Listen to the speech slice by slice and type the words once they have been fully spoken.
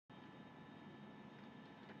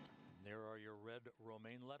Here are your red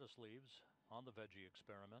romaine lettuce leaves on the veggie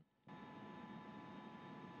experiment.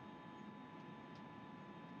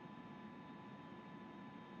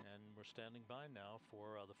 And we're standing by now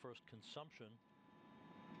for the first consumption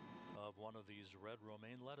of one of these red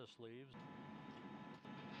romaine lettuce leaves.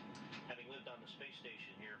 Having lived on the space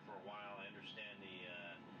station here for a while, I understand the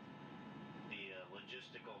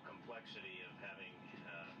logistical complexity of having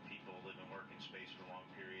people live and work in space for long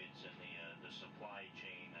periods, and the supply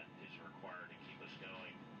chain that is required to keep us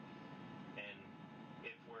going. And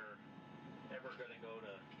if we're ever going to go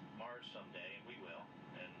to Mars someday, and we will,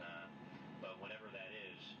 but whenever that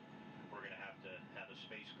is, we're going to have a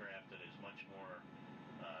spacecraft that is much more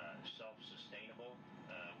self-sustainable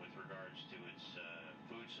with regards to its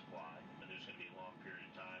food supply. And there's going to be a long period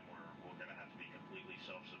of time where we're going to have to be completely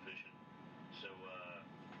self-sufficient. So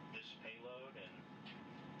this payload and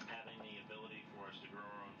having the ability for us to grow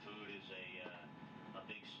our own